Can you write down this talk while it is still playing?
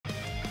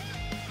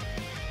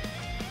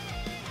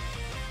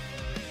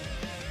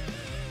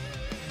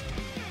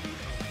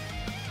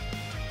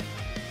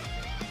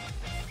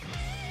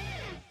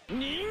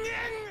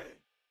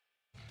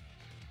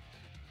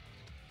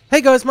Hey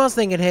guys,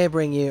 Mustang here,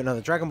 bringing you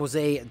another Dragon Ball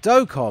Z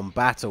Dokkan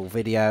battle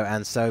video.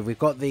 And so we've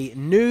got the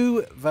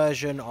new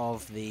version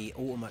of the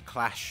Ultimate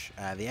Clash.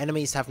 The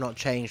enemies have not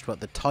changed, but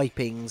the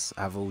typings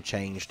have all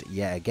changed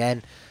yet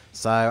again.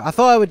 So I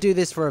thought I would do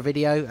this for a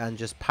video and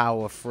just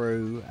power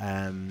through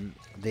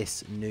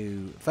this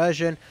new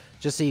version,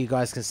 just so you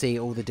guys can see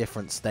all the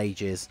different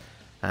stages.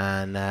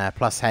 And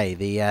plus, hey,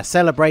 the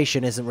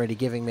celebration isn't really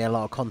giving me a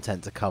lot of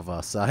content to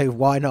cover, so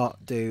why not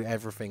do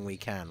everything we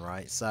can,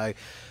 right? So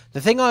the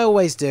thing I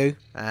always do,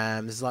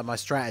 this is like my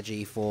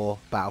strategy for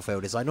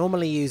Battlefield, is I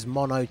normally use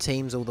mono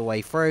teams all the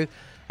way through,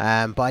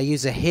 but I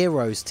use a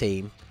heroes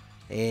team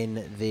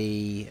in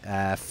the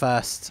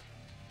first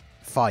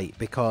fight,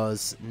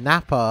 because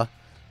Nappa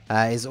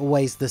is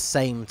always the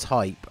same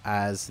type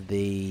as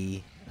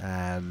the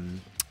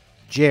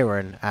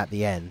Jiren at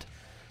the end.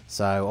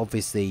 So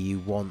obviously you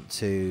want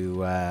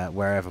to,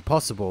 wherever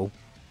possible,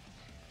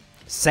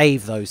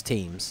 save those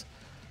teams.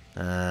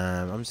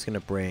 I'm just going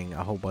to bring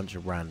a whole bunch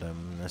of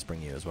random. Let's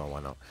bring you as well, why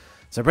not?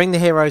 So bring the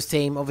heroes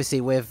team. Obviously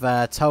with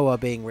Toa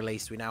being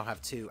released, we now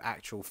have 2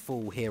 actual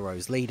full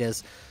heroes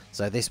leaders.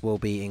 So this will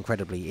be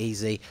incredibly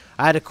easy.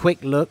 I had a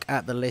quick look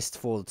at the list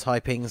for the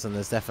typings, and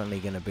there's definitely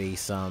going to be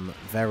some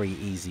very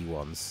easy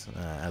ones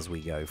as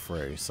we go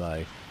through.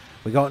 So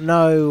we got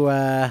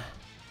no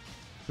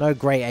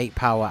Great 8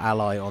 power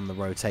ally on the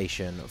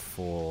rotation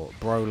for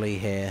Broly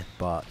here,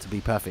 but to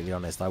be perfectly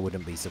honest, I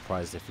wouldn't be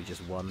surprised if we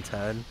just one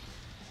turn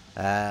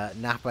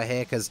Nappa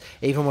here, because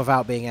even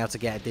without being able to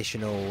get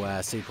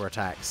additional super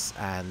attacks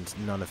and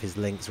none of his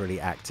links really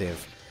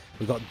active,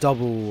 we got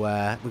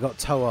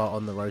Toa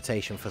on the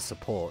rotation for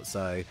support,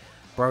 so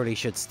Broly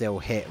should still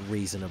hit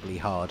reasonably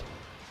hard,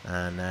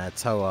 and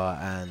Toa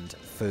and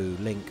Fu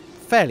link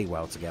fairly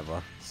well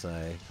together. So,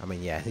 I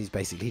mean, yeah, he's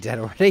basically dead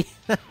already.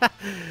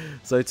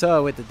 So,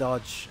 Toa with the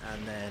dodge,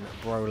 and then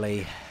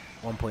Broly,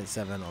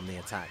 1.7 on the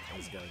attack,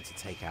 is going to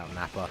take out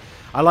Nappa.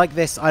 I like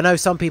this. I know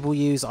some people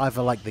use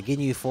either like the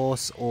Ginyu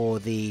Force or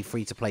the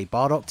free-to-play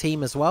Bardock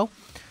team as well.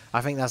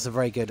 I think that's a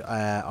very good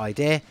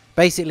idea.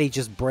 Basically,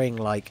 just bring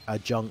like a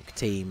junk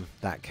team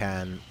that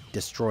can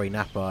destroy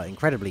Nappa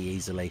incredibly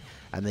easily,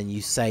 and then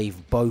you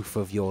save both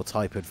of your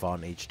type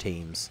advantage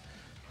teams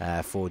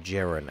for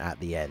Jiren at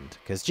the end.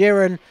 Because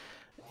Jiren,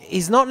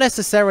 he's not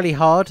necessarily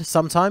hard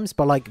sometimes,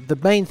 but like the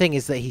main thing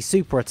is that he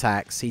super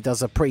attacks. He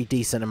does a pretty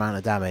decent amount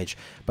of damage,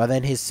 but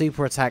then his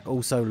super attack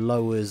also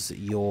lowers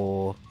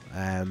your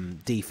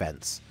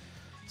defense.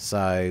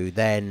 So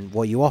then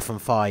what you often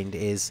find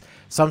is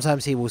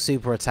sometimes he will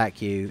super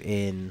attack you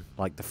in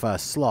like the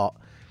first slot,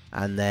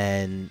 and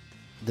then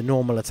the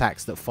normal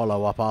attacks that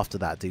follow up after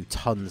that do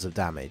tons of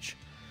damage.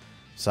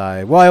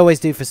 So what I always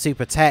do for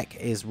super tech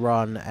is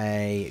run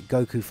a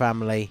Goku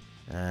family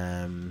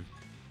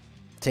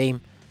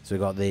team. So we've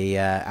got the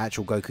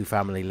actual Goku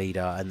family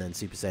leader, and then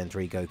Super Saiyan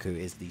 3 Goku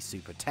is the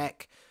Super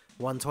Tech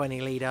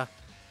 120 leader.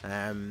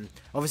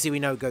 Obviously we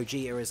know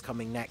Gogeta is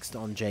coming next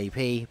on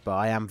JP, but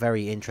I am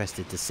very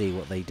interested to see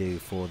what they do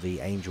for the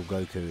Angel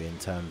Goku in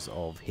terms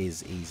of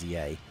his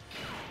EZA.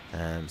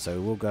 So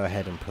we'll go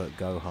ahead and put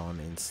Gohan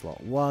in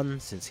slot 1,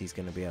 since he's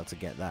going to be able to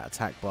get that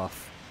attack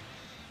buff.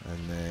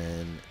 And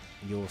then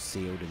you're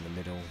sealed in the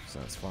middle, so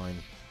that's fine.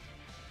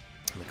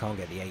 We can't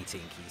get the 18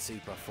 key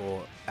super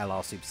for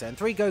LR Super Saiyan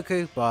 3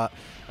 Goku, but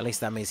at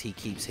least that means he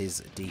keeps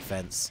his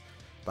defense.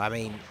 But I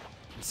mean,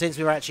 since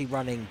we're actually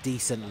running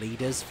decent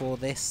leaders for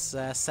this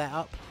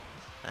setup,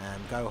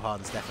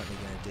 Gohan's definitely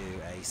going to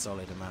do a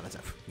solid amount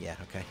of yeah,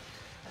 okay.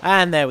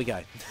 And there we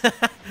go.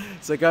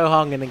 So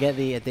Gohan going to get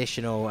the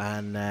additional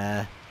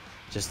and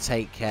just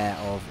take care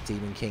of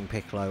Demon King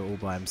Piccolo all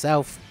by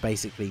himself.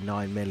 Basically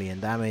 9 million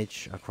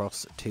damage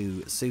across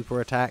 2 super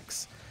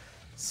attacks.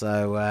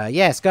 So,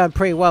 yeah, it's going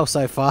pretty well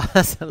so far.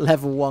 That's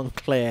level 1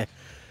 clear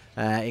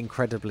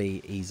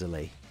incredibly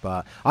easily.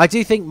 But I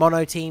do think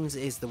mono teams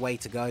is the way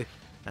to go.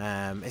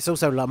 It's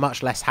also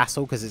much less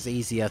hassle, because it's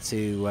easier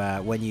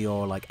to, when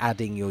you're like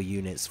adding your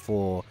units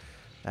for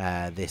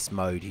this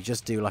mode, you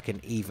just do like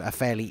a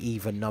fairly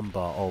even number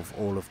of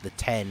all of the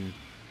 10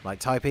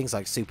 like typings,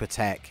 like Super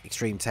Tech,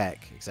 Extreme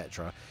Tech,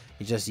 etc.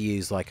 You just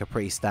use like a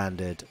pretty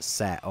standard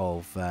set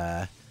of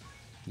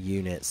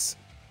units,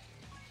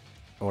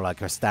 or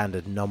like a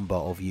standard number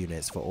of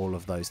units for all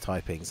of those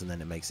typings, and then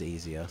it makes it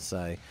easier.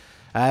 So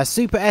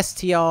Super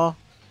STR,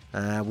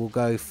 we'll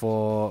go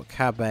for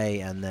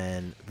Kabe and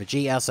then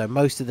Vegeta. So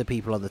most of the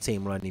people on the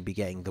team will only be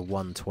getting the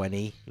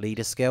 120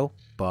 leader skill,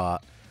 but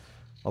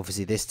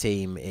obviously this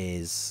team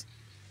is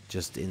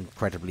just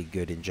incredibly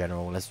good in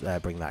general. Let's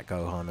bring that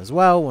Gohan as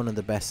well, one of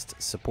the best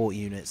support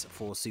units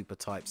for super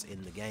types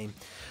in the game.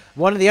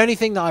 One of the only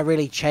thing that I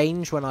really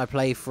change when I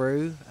play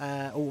through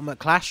Ultimate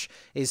Clash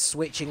is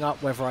switching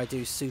up whether I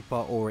do super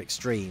or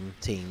extreme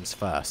teams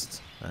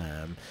first.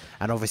 And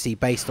obviously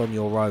based on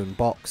your own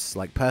box,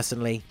 like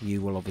personally,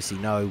 you will obviously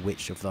know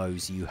which of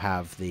those you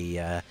have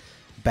the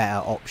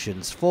better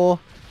options for.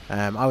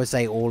 I would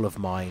say all of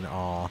mine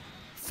are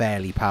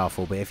fairly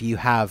powerful, but if you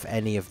have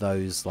any of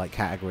those like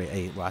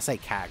category, well, I say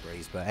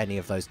categories, but any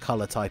of those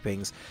color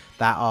typings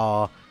that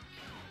are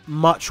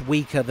much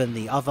weaker than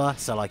the other.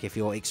 So like if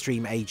your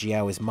extreme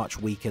AGL is much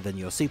weaker than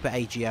your super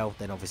AGL,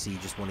 then obviously you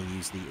just want to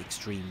use the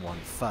extreme one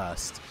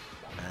first,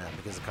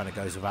 because it kind of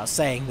goes without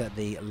saying that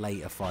the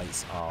later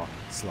fights are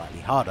slightly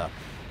harder.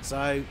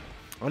 So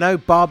I know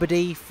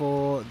Barbady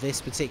for this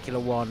particular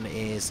one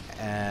is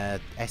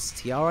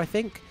STR, I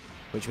think,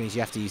 which means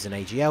you have to use an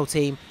AGL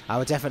team. I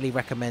would definitely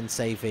recommend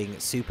saving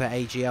super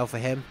AGL for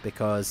him,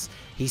 because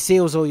he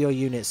seals all your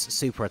units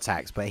super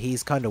attacks, but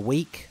he's kind of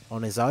weak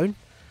on his own.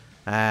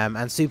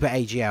 And super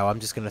AGL, I'm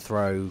just going to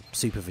throw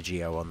super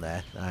Vegio on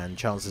there, and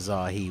chances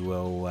are he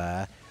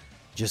will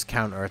just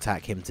counter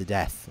attack him to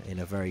death in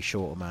a very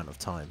short amount of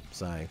time.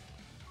 So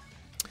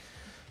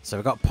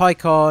we've got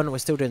Pycon. We're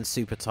still doing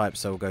super type,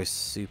 so we'll go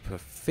super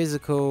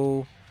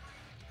physical.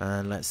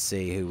 And let's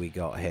see who we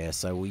got here.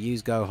 So we'll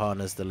use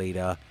Gohan as the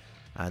leader,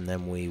 and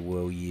then we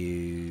will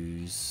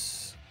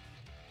use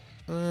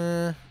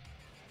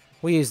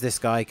this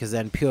guy, because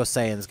then Pure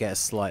Saiyans get a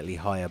slightly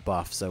higher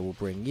buff. So we'll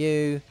bring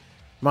you.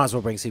 Might as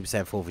well bring Super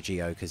Saiyan 4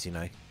 Vegio, because, you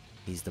know,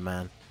 he's the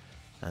man.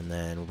 And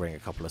then we'll bring a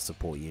couple of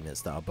support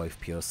units that are both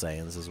Pure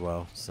Saiyans as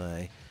well.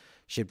 So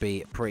should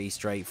be pretty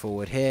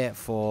straightforward here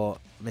for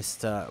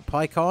Mr.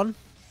 Pycon.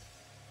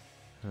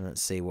 And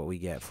let's see what we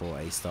get for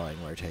a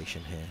starting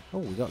rotation here. Oh,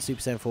 we got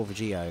Super Saiyan 4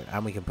 Vegio,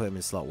 and we can put him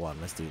in slot 1.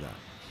 Let's do that.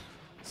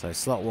 So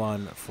slot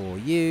 1 for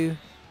you.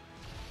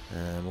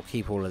 And we'll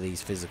keep all of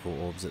these physical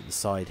orbs at the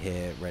side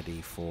here, ready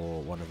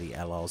for one of the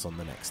LRs on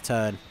the next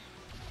turn.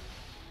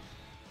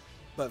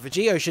 But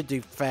Vegio should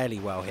do fairly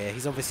well here.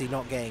 He's obviously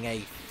not getting a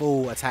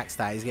full attack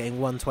stat. He's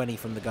getting 120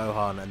 from the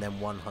Gohan and then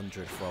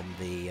 100 from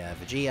the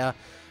Vegeta.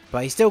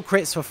 But he still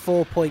crits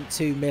for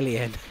 4.2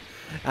 million.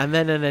 And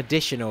then an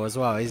additional as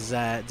well. He's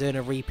doing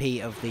a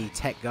repeat of the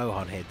Tech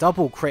Gohan here.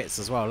 Double crits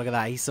as well. Look at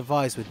that. He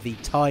survives with the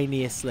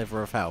tiniest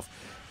sliver of health.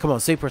 Come on,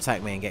 super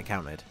attack me and get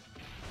counted.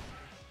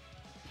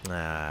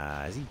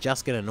 Is he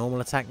just going to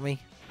normal attack me?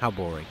 How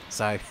boring.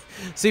 So,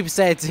 Super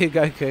Saiyan 2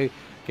 Goku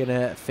going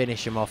to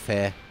finish him off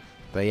here.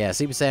 But yeah,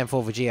 Super Saiyan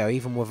 4 Vegio,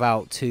 even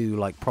without two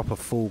like proper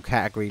full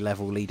category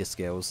level leader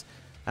skills,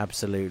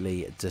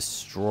 absolutely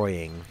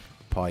destroying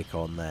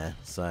Pycon there.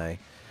 So,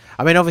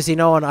 I mean, obviously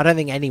I don't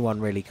think anyone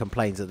really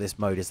complains that this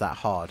mode is that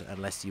hard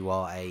unless you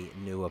are a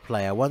newer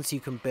player. Once you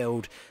can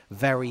build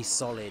very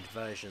solid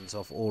versions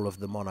of all of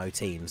the mono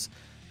teams,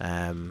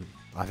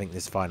 I think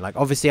this is fine. Like,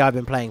 obviously I've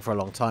been playing for a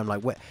long time.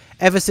 Like,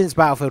 ever since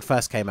Battlefield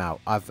first came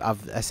out,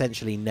 I've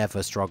essentially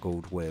never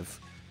struggled with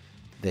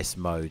this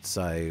mode.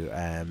 So,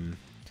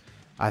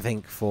 I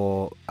think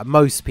for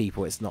most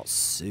people it's not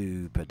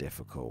super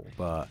difficult,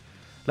 but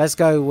let's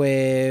go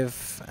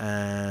with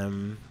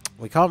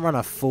we can't run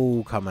a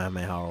full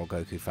Kamehameha or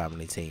Goku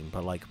family team,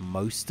 but like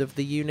most of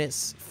the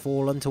units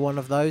fall into one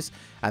of those,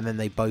 and then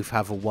they both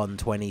have a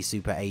 120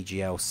 super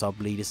AGL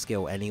sub leader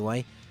skill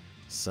anyway.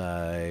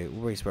 So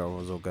we'll bring Spirit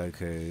Wars or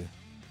Goku,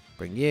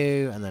 bring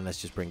you, and then let's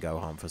just bring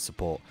Gohan for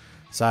support.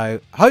 So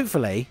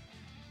hopefully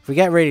if we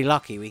get really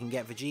lucky we can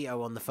get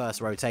Vegito on the first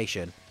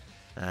rotation,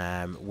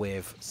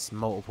 with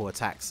multiple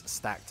attacks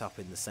stacked up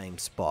in the same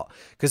spot,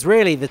 because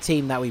really the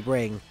team that we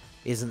bring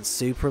isn't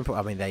super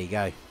important. I mean, there you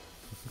go.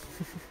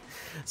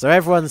 So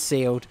everyone's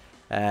sealed.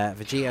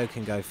 Vegito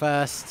can go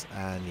first,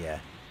 and yeah,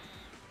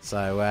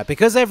 so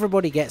because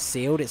everybody gets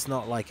sealed, it's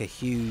not like a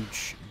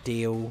huge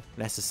deal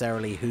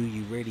necessarily who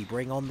you really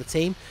bring on the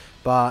team,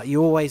 but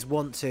you always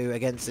want to,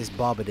 against this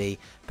Barbady,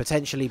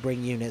 potentially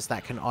bring units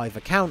that can either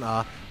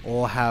counter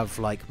or have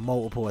like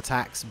multiple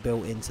attacks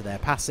built into their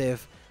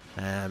passive.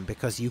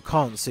 Because you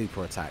can't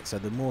super attack, so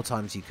the more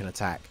times you can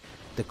attack,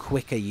 the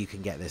quicker you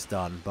can get this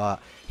done.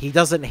 But he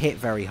doesn't hit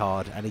very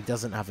hard, and he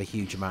doesn't have a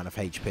huge amount of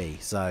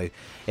HP. So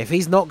if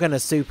he's not going to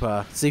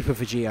super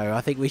Vegito, I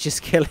think we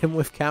just kill him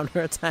with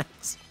counter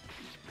attacks.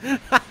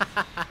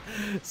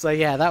 So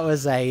yeah, that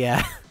was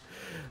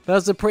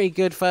a pretty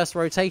good first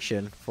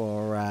rotation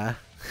for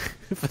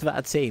for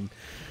that team.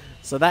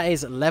 So that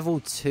is level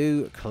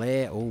 2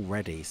 clear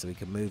already. So we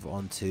can move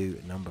on to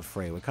number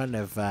 3. We're kind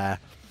of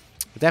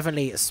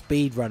definitely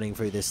speed running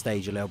through this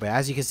stage a little bit.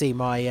 As you can see,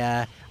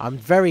 I'm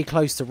very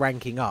close to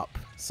ranking up,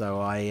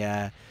 so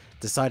I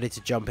decided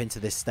to jump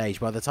into this stage.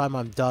 By the time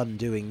I'm done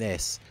doing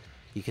this,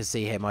 you can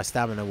see here my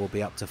stamina will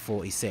be up to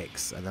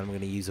 46, and then I'm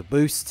going to use a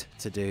boost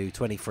to do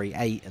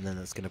 23.8, and then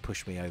that's going to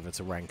push me over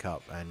to rank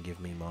up and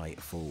give me my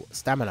full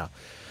stamina.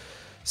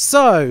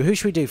 So who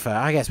should we do first?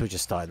 I guess we'll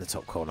just start in the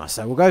top corner.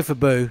 So we'll go for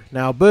Boo.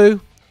 Now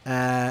Boo,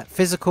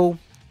 physical,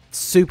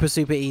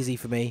 super easy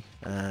for me.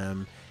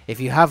 If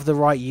you have the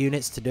right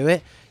units to do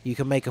it, you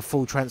can make a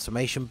full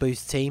transformation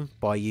boost team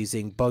by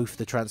using both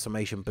the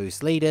transformation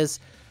boost leaders.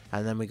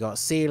 And then we got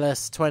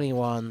Sealess,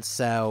 21,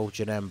 Cell,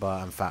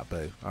 Janemba, and Fat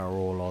Boo are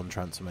all on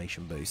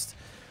transformation boost.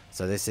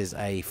 So this is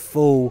a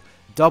full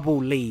double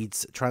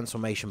leads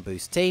transformation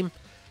boost team.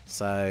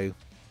 So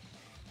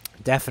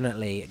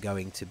definitely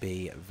going to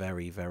be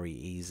very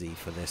easy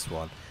for this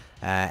one.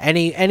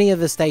 Any of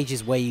the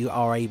stages where you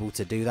are able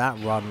to do that,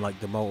 run like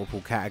the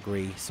multiple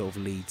category sort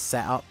of lead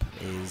setup,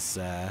 is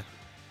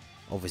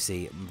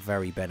obviously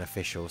very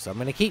beneficial. So I'm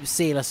going to keep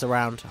Sealess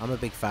around. I'm a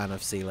big fan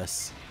of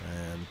Sealess.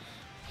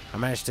 I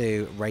managed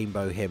to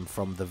rainbow him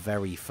from the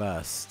very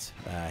first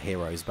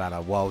Heroes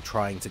banner while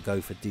trying to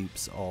go for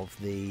dupes of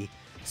the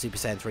Super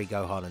Saiyan 3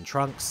 Gohan and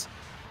Trunks.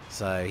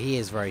 So he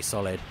is very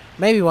solid.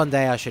 Maybe one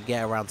day I should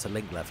get around to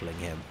link leveling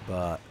him,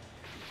 but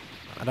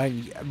I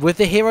don't. With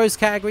the Heroes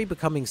category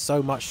becoming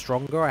so much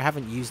stronger, I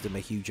haven't used him a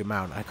huge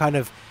amount.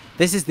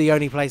 This is the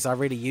only place I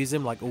really use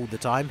him like all the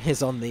time,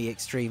 is on the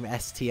Extreme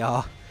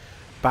STR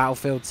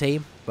Battlefield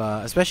team.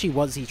 But especially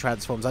once he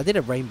transforms, I did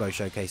a rainbow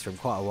showcase from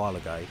quite a while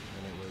ago, and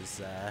it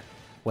was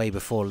way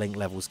before link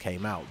levels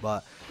came out.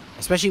 But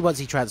especially once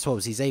he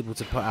transforms, he's able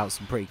to put out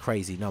some pretty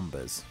crazy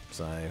numbers.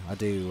 So I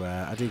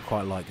do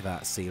quite like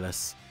that,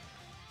 Silas.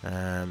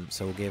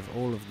 So we'll give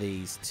all of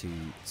these to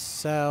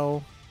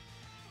Cell.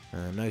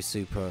 No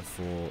super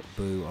for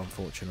Boo,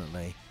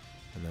 unfortunately.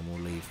 And then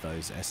we'll leave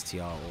those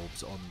STR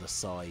orbs on the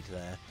side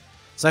there.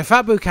 So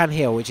Fat Boo can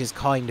heal, which is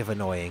kind of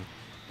annoying.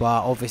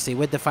 But obviously,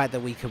 with the fact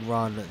that we can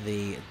run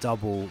the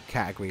double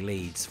category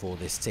leads for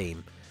this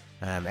team,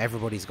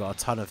 everybody's got a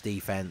ton of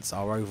defense.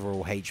 Our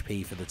overall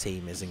HP for the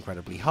team is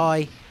incredibly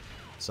high.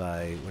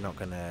 So we're not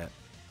going to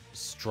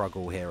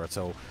struggle here at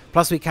all.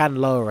 Plus, we can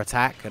lower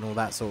attack and all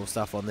that sort of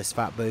stuff on this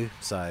Fat Boo.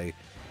 So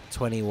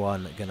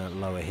 21 going to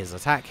lower his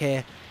attack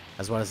here,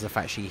 as well as the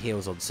fact she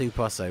heals on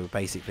super, so we're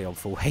basically on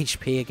full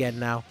HP again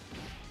now.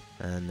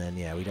 And then,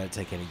 yeah, we don't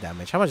take any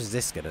damage. How much is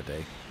this going to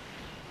do?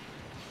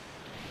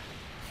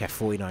 Yeah,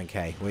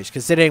 49k, which,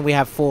 considering we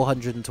have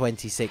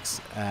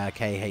 426k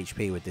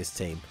HP with this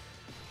team,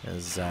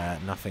 there's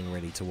nothing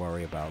really to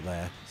worry about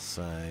there.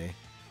 So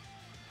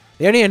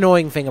the only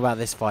annoying thing about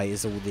this fight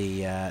is all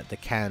the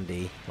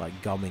candy, like,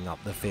 gumming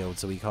up the field,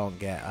 so we can't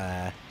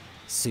get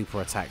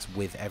super attacks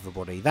with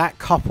everybody. That,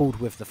 coupled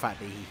with the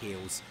fact that he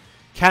heals,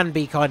 can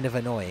be kind of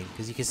annoying,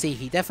 because you can see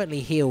he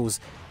definitely heals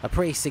a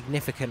pretty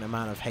significant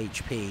amount of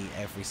HP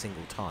every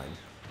single time.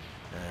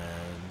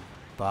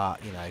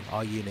 But, you know,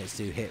 our units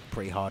do hit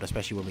pretty hard,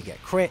 especially when we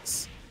get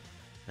crits.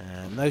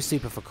 No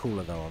super for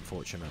Cooler, though,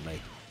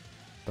 unfortunately.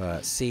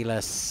 But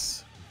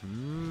Silas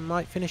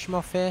might finish him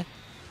off here.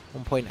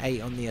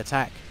 1.8 on the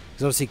attack.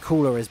 Because obviously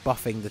Cooler is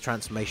buffing the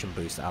transformation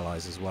boost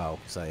allies as well.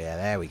 So, yeah,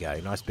 there we go.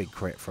 Nice big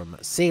crit from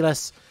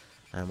Silas.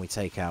 And we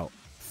take out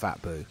Fat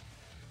Boo.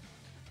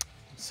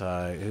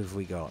 So, who have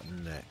we got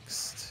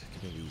next?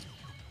 Give me these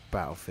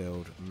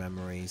Battlefield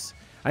memories.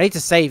 I need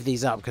to save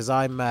these up because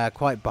I'm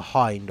quite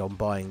behind on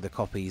buying the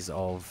copies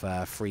of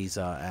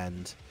Frieza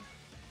and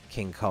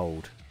King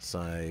Cold.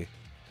 So,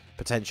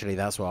 potentially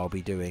that's what I'll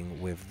be doing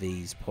with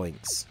these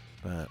points.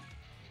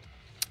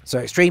 So,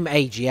 Extreme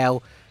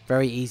AGL.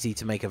 Very easy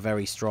to make a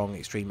very strong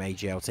Extreme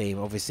AGL team.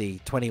 Obviously,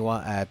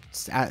 21,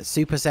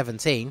 Super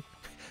 17.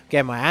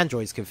 Getting my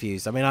androids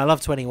confused. I mean, I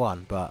love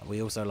 21, but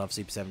we also love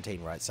Super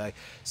 17, right? So,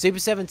 Super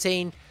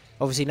 17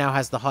 obviously now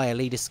has the higher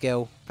leader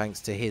skill, thanks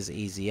to his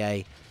Easy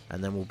A.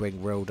 And then we'll bring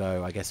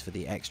Rildo, I guess, for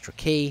the extra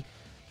key.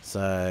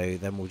 So,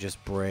 then we'll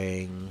just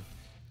bring...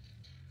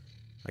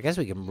 I guess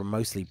we can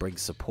mostly bring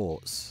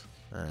supports.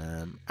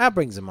 I'll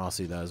bring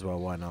Zamasu, though, as well.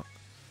 Why not?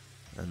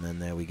 And then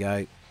there we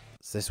go.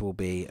 So this will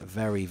be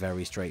very,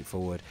 very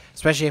straightforward.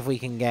 Especially if we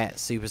can get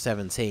Super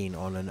 17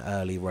 on an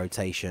early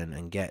rotation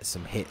and get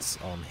some hits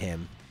on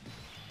him.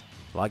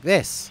 Like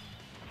this.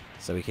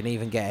 So we can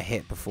even get a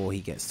hit before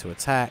he gets to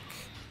attack.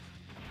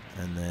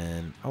 And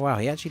then... Oh, wow.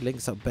 He actually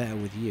links up better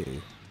with you.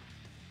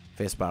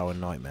 Fierce Battle and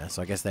Nightmare.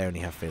 So I guess they only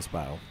have Fierce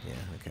Battle. Yeah,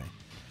 okay.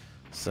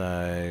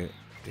 So,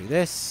 do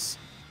this.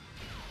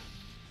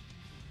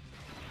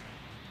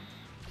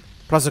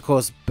 Plus, of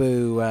course,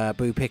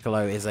 Boo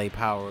Piccolo is a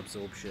power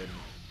absorption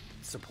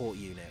support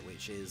unit,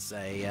 which is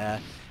a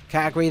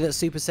category that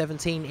Super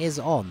 17 is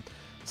on.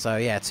 So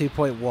yeah,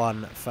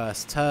 2.1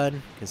 first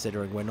turn,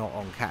 considering we're not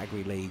on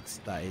category leads,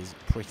 that is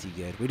pretty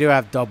good. We do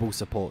have double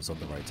supports on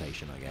the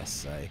rotation, I guess,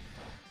 so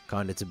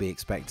kind of to be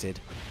expected.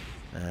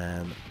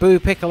 Boo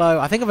Piccolo,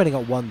 I think I've only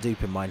got one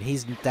dupe in mind.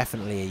 He's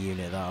definitely a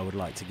unit that I would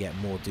like to get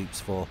more dupes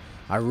for.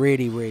 I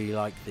really, really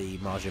like the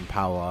Margin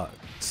Power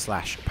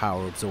 /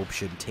 Power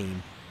Absorption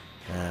team,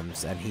 and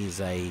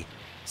he's a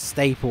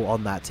staple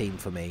on that team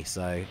for me,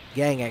 so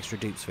getting extra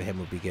dupes for him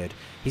would be good.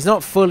 He's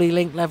not fully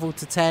linked level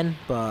to 10,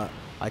 but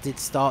I did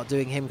start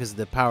doing him because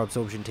the Power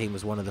Absorption team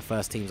was one of the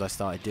first teams I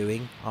started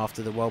doing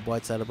after the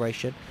Worldwide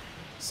Celebration,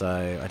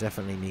 so I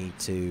definitely need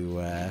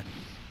to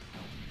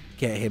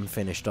get him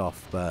finished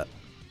off, but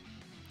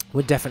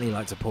would definitely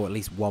like to pull at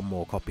least one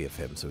more copy of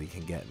him so we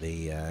can get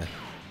the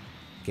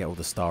get all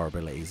the star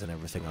abilities and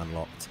everything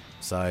unlocked.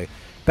 So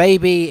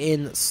Baby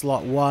in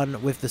slot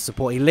 1 with the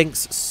support. He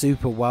links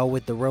super well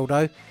with the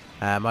Rildo.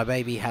 My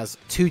Baby has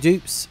 2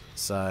 dupes,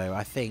 so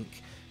I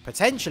think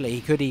potentially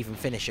he could even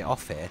finish it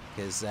off here,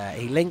 because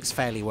he links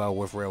fairly well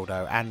with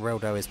Rildo, and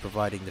Rildo is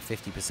providing the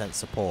 50%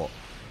 support.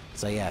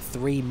 So yeah,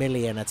 3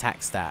 million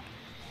attack stat,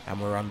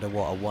 and we're under,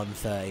 what, a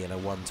 130 and a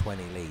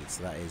 120 lead,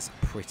 so that is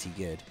pretty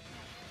good.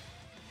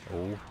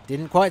 Oh,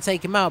 didn't quite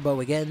take him out, but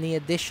we're getting the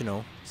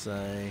additional,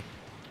 so...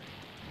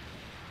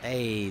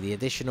 Hey, the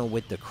additional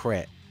with the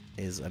crit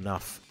is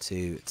enough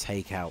to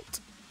take out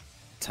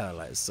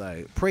Turles,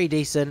 so pretty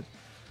decent.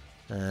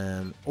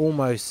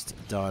 Almost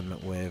done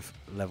with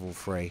level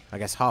 3. I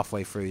guess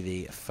halfway through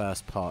the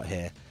first part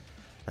here.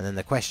 And then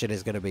the question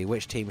is going to be,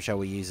 which team shall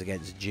we use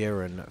against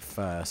Jiren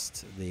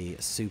first? The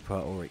Super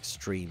or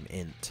Extreme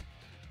Int?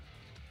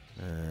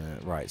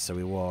 Right, so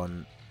we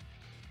want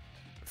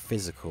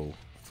Physical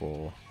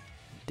for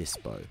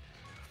Dispo.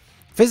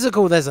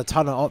 Physical, there's a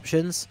ton of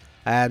options.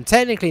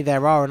 Technically,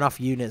 there are enough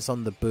units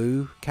on the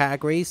Boo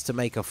categories to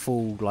make a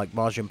full like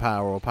Margin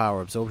Power or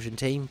Power Absorption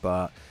team,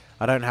 but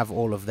I don't have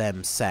all of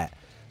them set.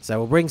 So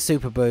we'll bring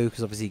Super Boo,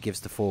 because obviously he gives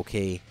the 4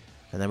 key.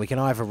 And then we can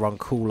either run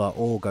Cooler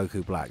or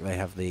Goku Black. They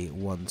have the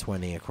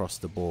 120 across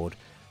the board.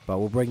 But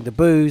we'll bring the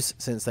Boos,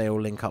 since they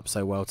all link up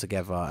so well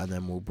together. And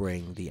then we'll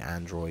bring the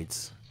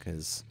Androids,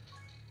 because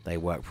they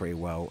work pretty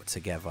well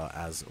together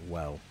as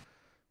well.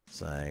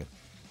 So,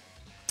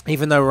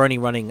 even though we're only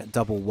running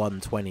double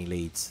 120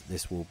 leads,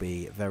 this will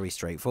be very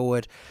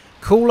straightforward.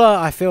 Cooler,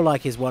 I feel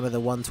like, is one of the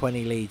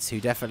 120 leads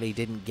who definitely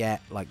didn't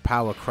get like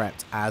power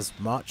crept as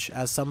much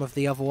as some of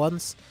the other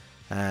ones.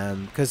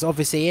 Because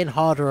obviously in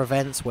harder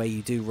events where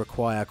you do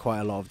require quite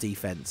a lot of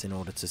defense in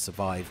order to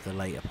survive the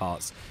later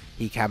parts,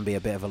 he can be a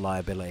bit of a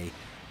liability.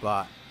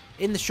 But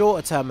in the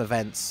shorter term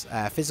events,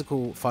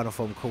 physical Final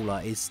Form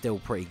Cooler is still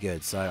pretty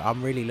good. So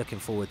I'm really looking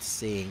forward to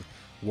seeing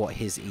what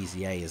his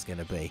Easy A is going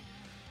to be.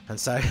 And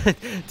so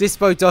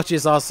Dispo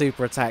dodges our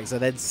super attacks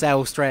and then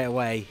Cell straight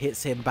away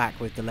hits him back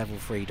with the level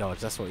 3 dodge.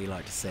 That's what you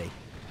like to see.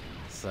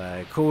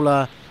 So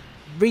Cooler,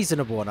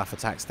 reasonable enough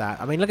attack stat.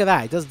 I mean, look at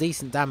that. It does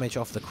decent damage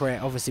off the crit.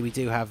 Obviously, we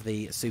do have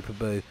the Super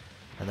Boo.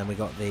 And then we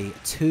got the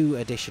 2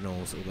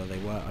 additionals, although they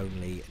were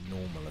only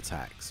normal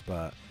attacks.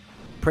 But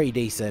pretty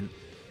decent.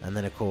 And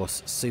then, of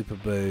course, Super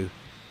Boo.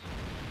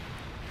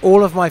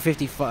 All of my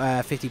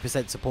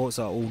 50% supports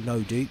are all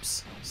no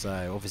dupes.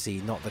 So, obviously,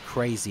 not the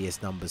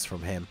craziest numbers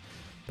from him.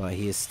 But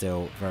he is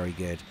still very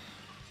good.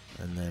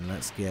 And then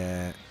let's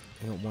get...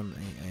 I got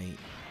 188.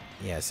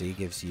 Yeah, so he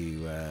gives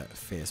you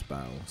Fierce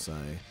Battle. So...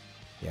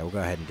 yeah, we'll go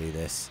ahead and do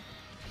this.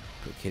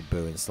 Put Kid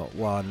Buu in slot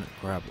 1.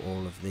 Grab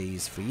all of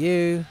these for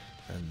you.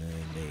 And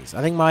then these.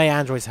 I think my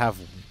androids have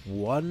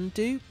 1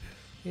 dupe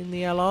in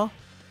the LR.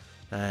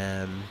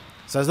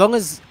 So as long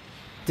as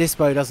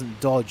Dispo doesn't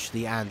dodge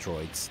the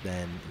androids,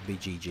 then it'll be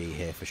GG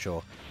here for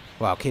sure.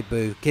 Well, Kid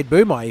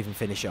Buu might even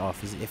finish it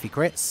off if he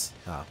crits.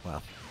 Oh,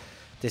 well.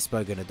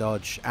 Dispo going to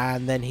dodge.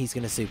 And then he's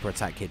going to super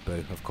attack Kid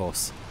Buu, of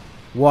course.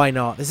 Why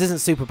not? This isn't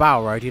Super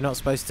Battle Road. You're not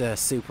supposed to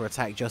super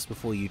attack just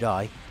before you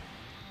die.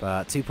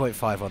 But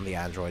 2.5 on the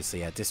Android, so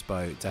yeah,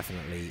 Dispo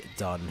definitely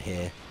done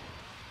here.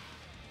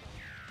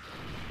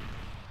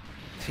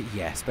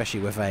 Yeah,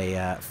 especially with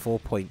a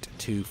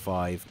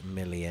 4.25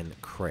 million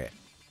crit.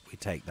 We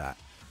take that.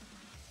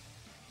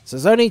 So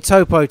there's only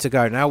Topo to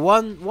go. Now,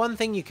 one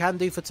thing you can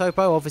do for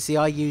Topo, obviously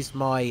I used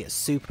my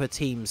super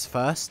teams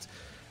first.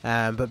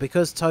 But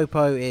because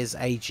Topo is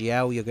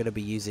AGL, you're going to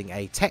be using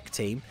a tech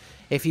team.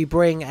 If you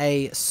bring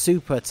a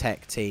super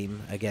tech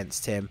team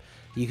against him,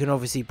 you can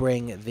obviously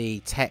bring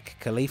the Tech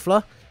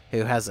Caulifla,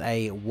 who has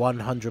a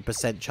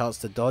 100% chance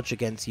to dodge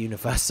against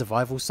Universe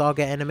Survival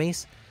Saga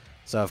enemies.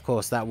 So, of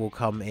course, that will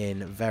come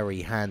in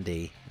very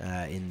handy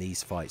in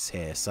these fights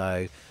here.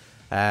 So,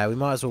 we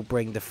might as well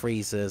bring the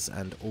Freezers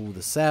and all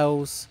the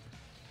Cells.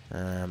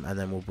 And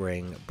then we'll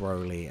bring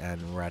Broly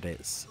and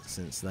Raditz,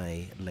 since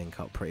they link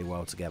up pretty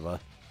well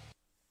together.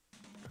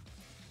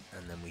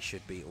 And then we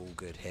should be all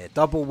good here.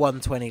 Double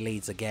 120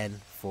 leads again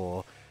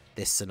for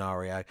this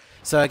scenario.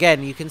 So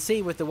again, you can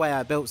see with the way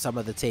I built some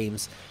of the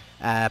teams,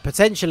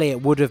 potentially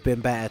it would have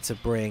been better to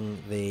bring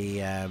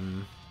the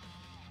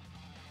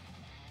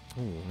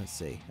let's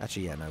see,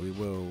 actually yeah, no, we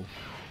will,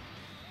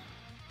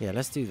 yeah,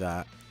 let's do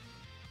that.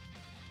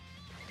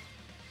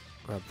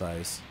 Grab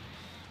those.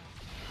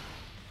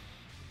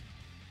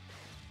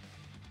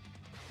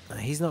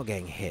 He's not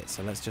getting hit,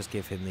 so let's just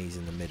give him these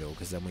in the middle,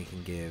 because then we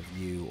can give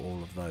you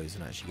all of those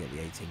and actually get the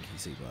 18 key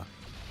super.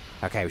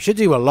 Okay, we should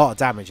do a lot of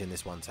damage in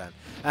this one turn.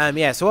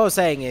 Yeah, so what I was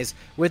saying is,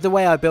 with the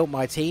way I built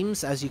my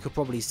teams, as you could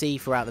probably see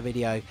throughout the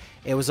video,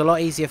 it was a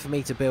lot easier for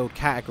me to build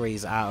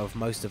categories out of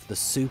most of the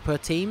super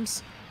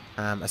teams,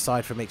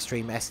 aside from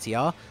Extreme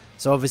STR.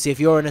 So obviously, if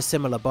you're in a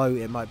similar boat,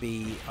 it might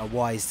be a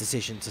wise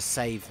decision to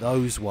save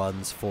those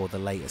ones for the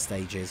later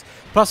stages.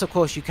 Plus, of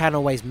course, you can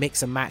always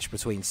mix and match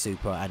between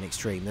super and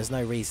extreme. There's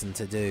no reason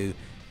to do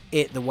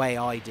it the way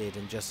I did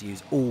and just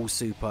use all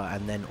super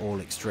and then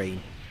all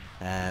extreme.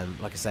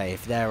 Like I say,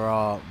 if there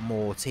are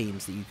more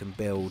teams that you can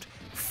build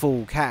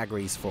full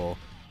categories for,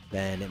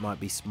 then it might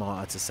be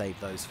smarter to save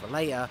those for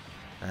later.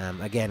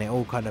 Again, it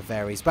all kind of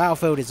varies.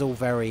 Battlefield is all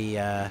very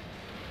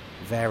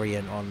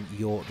variant on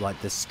your,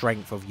 like, the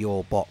strength of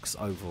your box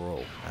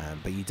overall,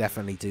 but you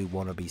definitely do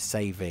want to be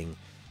saving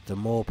the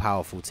more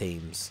powerful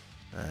teams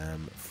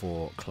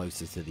for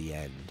closer to the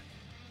end.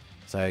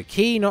 So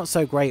key not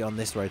so great on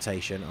this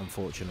rotation,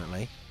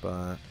 unfortunately,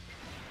 but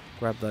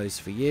grab those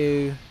for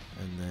you,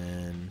 and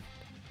then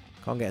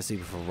can't get a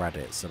super for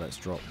Raditz, so let's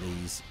drop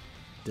these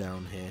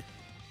down here.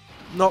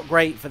 Not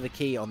great for the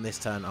key on this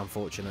turn,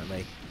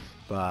 unfortunately,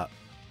 but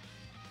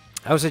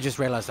I also just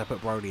realised I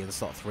put Broly in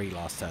slot 3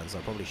 last turn, so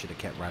I probably should have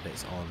kept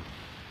Raditz on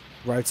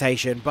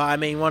rotation. But I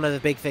mean, one of the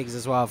big things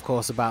as well, of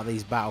course, about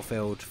these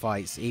Battlefield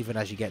fights, even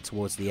as you get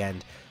towards the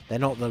end, they're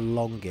not the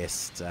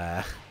longest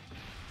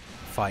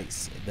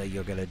fights that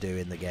you're going to do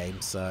in the game.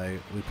 So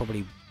we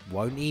probably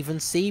won't even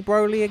see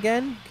Broly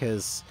again,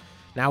 because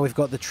now we've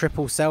got the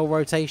triple cell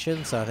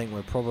rotation. So I think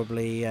we're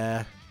probably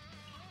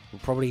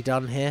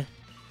done here.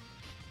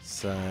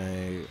 So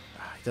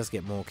he does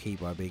get more ki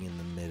by being in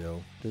the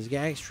middle. Does he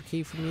get extra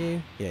ki from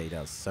you? Yeah, he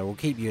does. So we'll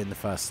keep you in the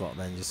first slot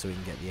then, just so we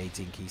can get the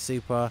 18 ki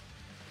super.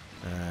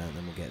 And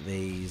then we'll get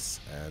these,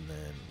 and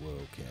then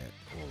we'll get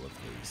all of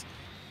these.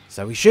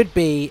 So we should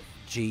be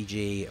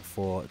GG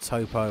for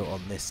Topo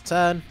on this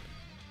turn.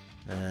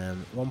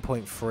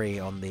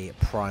 1.3 on the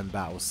Prime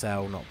Battle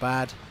Cell, not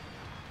bad.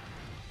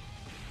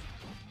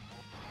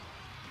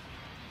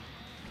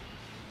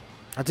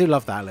 I do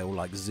love that little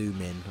like zoom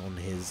in on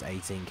his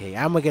 18 ki,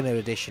 and we're going to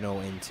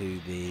additional into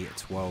the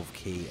 12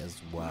 ki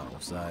as well.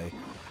 So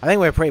I think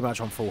we're pretty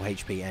much on full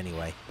HP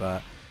anyway,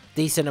 but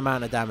decent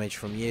amount of damage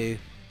from you.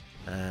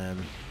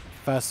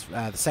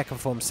 The second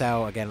form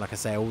cell, again, like I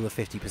say, all the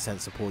 50%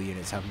 support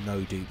units have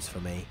no dupes for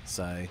me,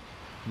 so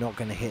not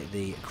going to hit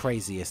the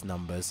craziest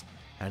numbers.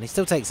 And he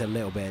still takes a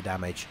little bit of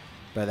damage,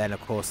 but then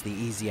of course the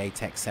Easy A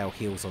Tech cell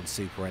heals on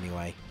super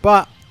anyway.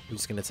 But we're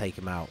just going to take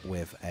him out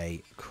with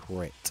a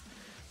crit.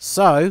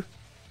 So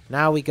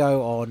now we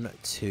go on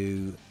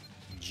to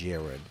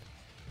Jiren.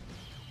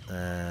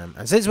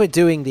 And since we're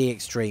doing the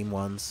extreme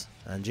ones,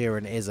 and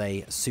Jiren is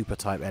a super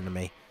type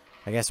enemy,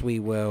 I guess we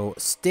will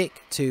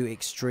stick to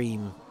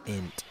extreme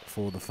int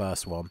for the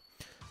first one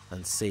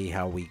and see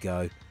how we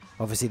go.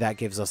 Obviously that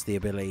gives us the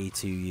ability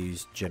to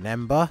use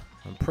Janemba.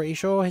 I'm pretty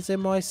sure he's in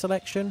my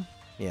selection.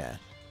 Yeah.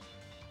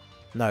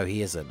 No,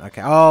 he isn't.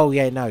 Okay. Oh,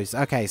 yeah, no.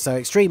 Okay, so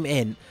extreme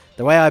int.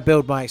 The way I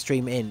build my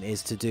extreme int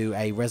is to do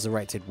a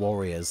Resurrected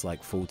Warriors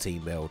like full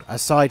team build,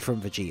 aside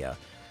from Vegeta,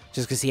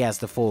 just because he has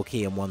the 4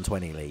 ki and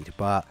 120 lead.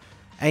 But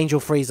Angel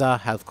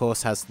Frieza, of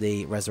course, has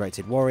the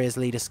Resurrected Warriors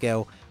leader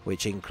skill,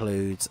 which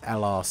includes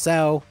LR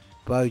Cell,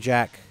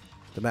 Bojack,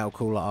 the Metal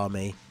Cooler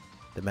Army,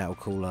 the Metal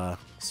Cooler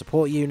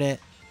Support Unit,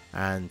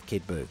 and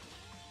Kid Buu.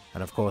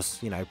 And of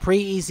course, you know,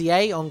 pre-Easy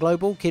A on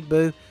Global, Kid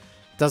Buu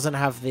doesn't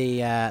have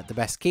the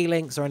best key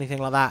links or anything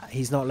like that.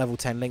 He's not level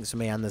 10 links for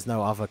me, and there's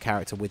no other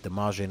character with the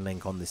Margin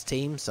link on this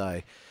team,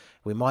 so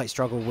we might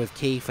struggle with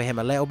key for him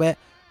a little bit.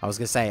 I was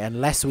going to say,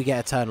 unless we get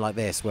a turn like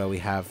this where we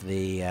have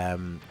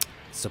the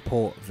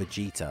support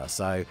Vegeta.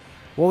 So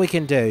what we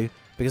can do,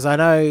 because I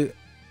know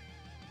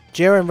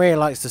Jiren really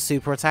likes to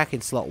super attack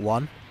in slot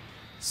 1,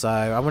 so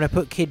I'm going to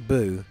put Kid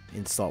Buu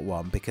in slot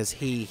 1 because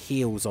he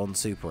heals on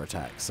super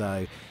attack.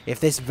 So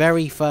if this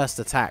very first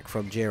attack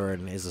from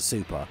Jiren is a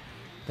super,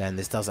 then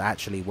this does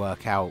actually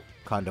work out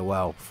kind of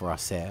well for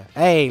us here.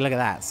 Hey, look at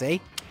that,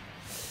 see?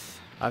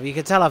 You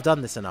can tell I've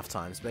done this enough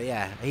times, but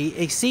yeah,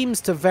 he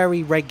seems to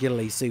very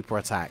regularly super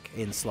attack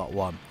in slot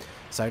 1.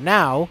 So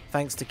now,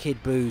 thanks to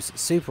Kid Buu's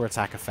super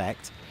attack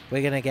effect,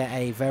 we're going to get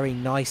a very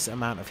nice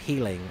amount of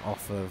healing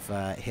off of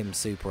him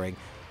supering.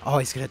 Oh,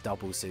 he's going to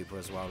double super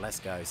as well. Let's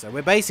go. So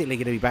we're basically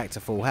going to be back to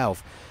full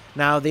health.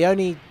 Now, the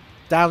only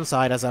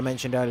downside, as I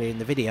mentioned earlier in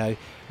the video,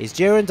 is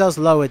Jiren does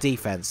lower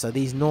defense. So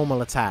these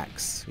normal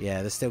attacks,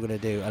 yeah, they're still going to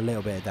do a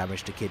little bit of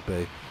damage to Kid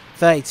Buu.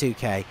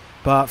 32k.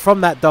 But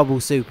from that double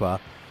super,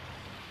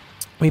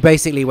 we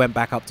basically went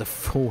back up to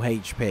full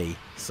HP.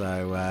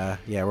 So,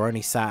 yeah, we're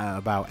only sat at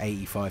about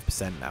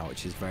 85% now,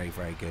 which is very,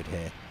 very good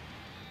here.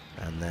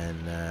 And then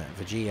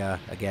Vegeta,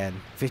 again,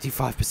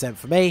 55%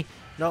 for me.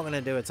 Not going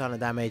to do a ton of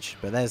damage,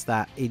 but there's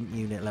that int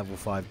unit level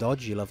 5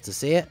 dodge. You love to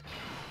see it.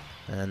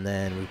 And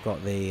then we've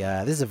got the...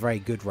 this is a very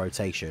good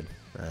rotation.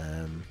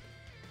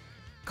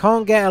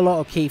 Can't get a lot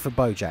of ki for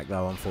Bojack,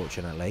 though,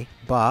 unfortunately.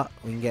 But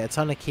we can get a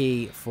ton of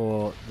ki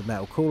for the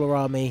Metal Cooler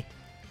Army.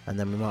 And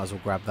then we might as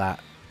well grab that.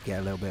 Get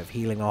a little bit of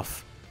healing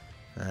off.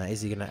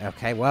 Is he going to...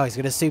 Okay, well, he's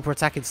going to super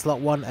attack in slot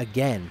 1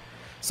 again.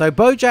 So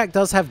Bojack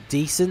does have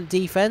decent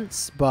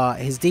defense, but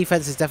his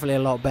defense is definitely a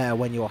lot better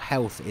when your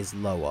health is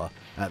lower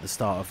at the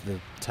start of the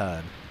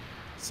turn.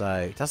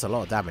 So that's a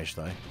lot of damage,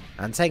 though.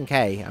 And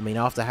 10k, I mean,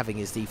 after having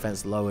his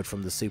defense lowered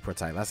from the super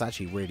attack, that's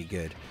actually really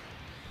good.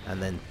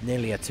 And then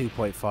nearly a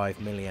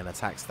 2.5 million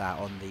attack stat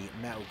on the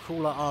Metal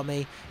Cooler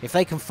Army. If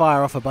they can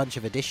fire off a bunch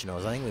of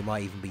additionals, I think we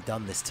might even be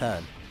done this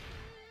turn.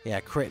 Yeah,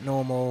 crit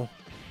normal.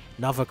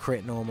 Another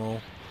crit normal.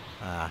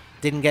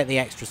 Didn't get the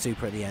extra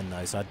super at the end,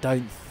 though, so I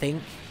don't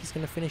think he's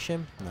going to finish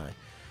him. No.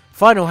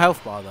 Final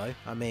health bar, though.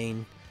 I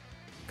mean,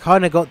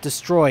 kind of got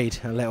destroyed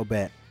a little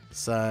bit.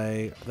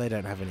 So they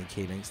don't have any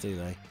key links, do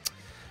they?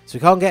 So we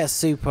can't get a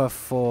super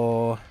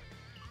for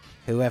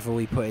whoever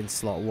we put in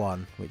slot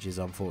 1, which is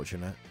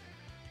unfortunate.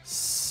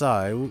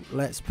 So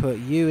let's put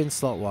you in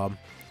slot 1.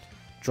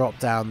 Drop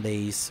down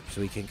these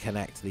so we can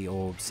connect the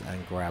orbs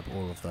and grab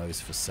all of those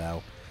for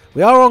Cell.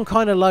 We are on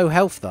kind of low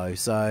health, though,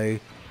 so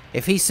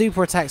if he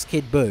super attacks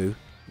Kid Buu,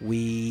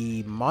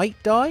 we might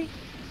die.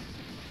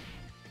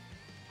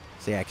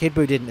 So yeah, Kid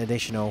Buu did an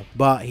additional,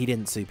 but he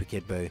didn't super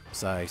Kid Buu.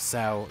 So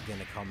Cell going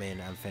to come in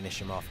and finish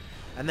him off.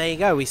 And there you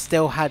go, we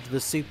still had the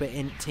Super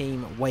Int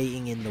team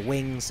waiting in the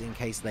wings in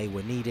case they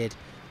were needed,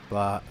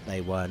 but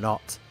they were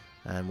not.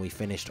 And we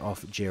finished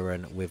off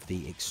Jiren with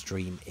the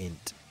Extreme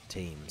Int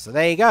team. So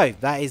there you go,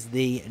 that is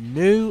the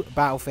new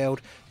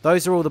Battlefield.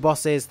 Those are all the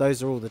bosses,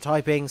 those are all the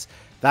typings.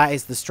 That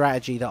is the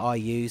strategy that I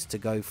use to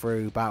go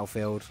through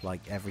Battlefield like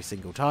every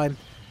single time.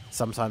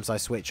 Sometimes I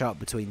switch up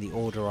between the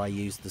order I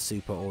use, the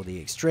Super or the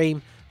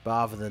Extreme, but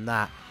other than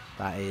that,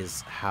 that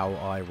is how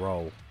I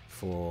roll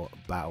for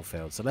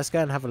Battlefield. So let's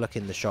go and have a look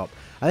in the shop.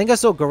 I think I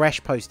saw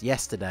Goresh post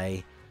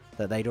yesterday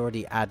that they'd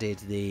already added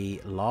the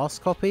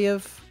last copy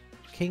of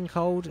King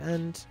Cold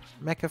and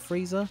Mecha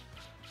Freezer.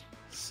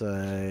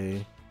 So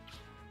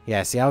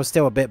yeah, see, I was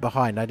still a bit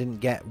behind. I didn't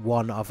get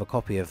one other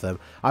copy of them.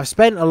 I've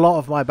spent a lot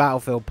of my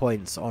Battlefield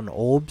points on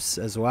orbs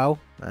as well.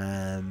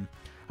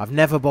 I've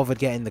never bothered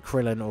getting the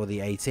Krillin or the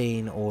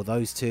 18 or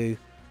those two.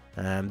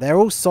 They're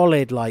all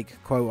solid,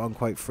 like,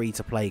 quote-unquote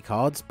free-to-play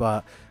cards,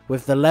 but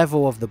with the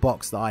level of the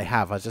box that I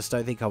have, I just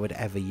don't think I would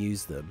ever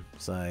use them.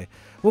 So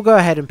we'll go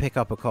ahead and pick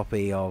up a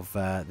copy of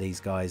these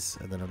guys,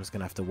 and then I'm just going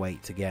to have to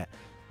wait to get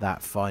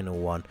that final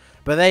one.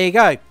 But there you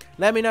go.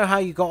 Let me know how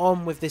you got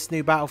on with this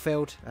new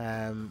Battlefield,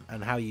 and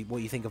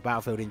what you think of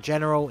Battlefield in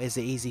general. Is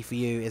it easy for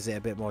you? Is it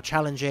a bit more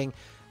challenging?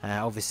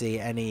 Obviously,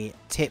 any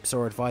tips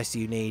or advice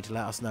you need,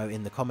 let us know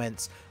in the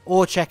comments,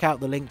 or check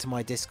out the link to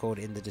my Discord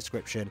in the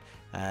description.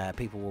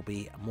 People will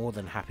be more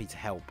than happy to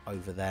help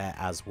over there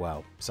as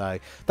well. So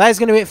that is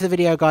going to be it for the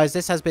video, guys.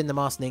 This has been the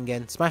Masked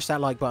Ningen. Smash that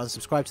like button,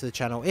 subscribe to the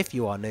channel if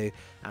you are new,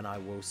 and I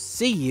will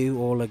see you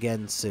all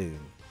again soon.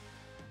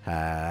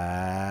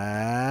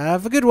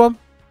 Have a good one.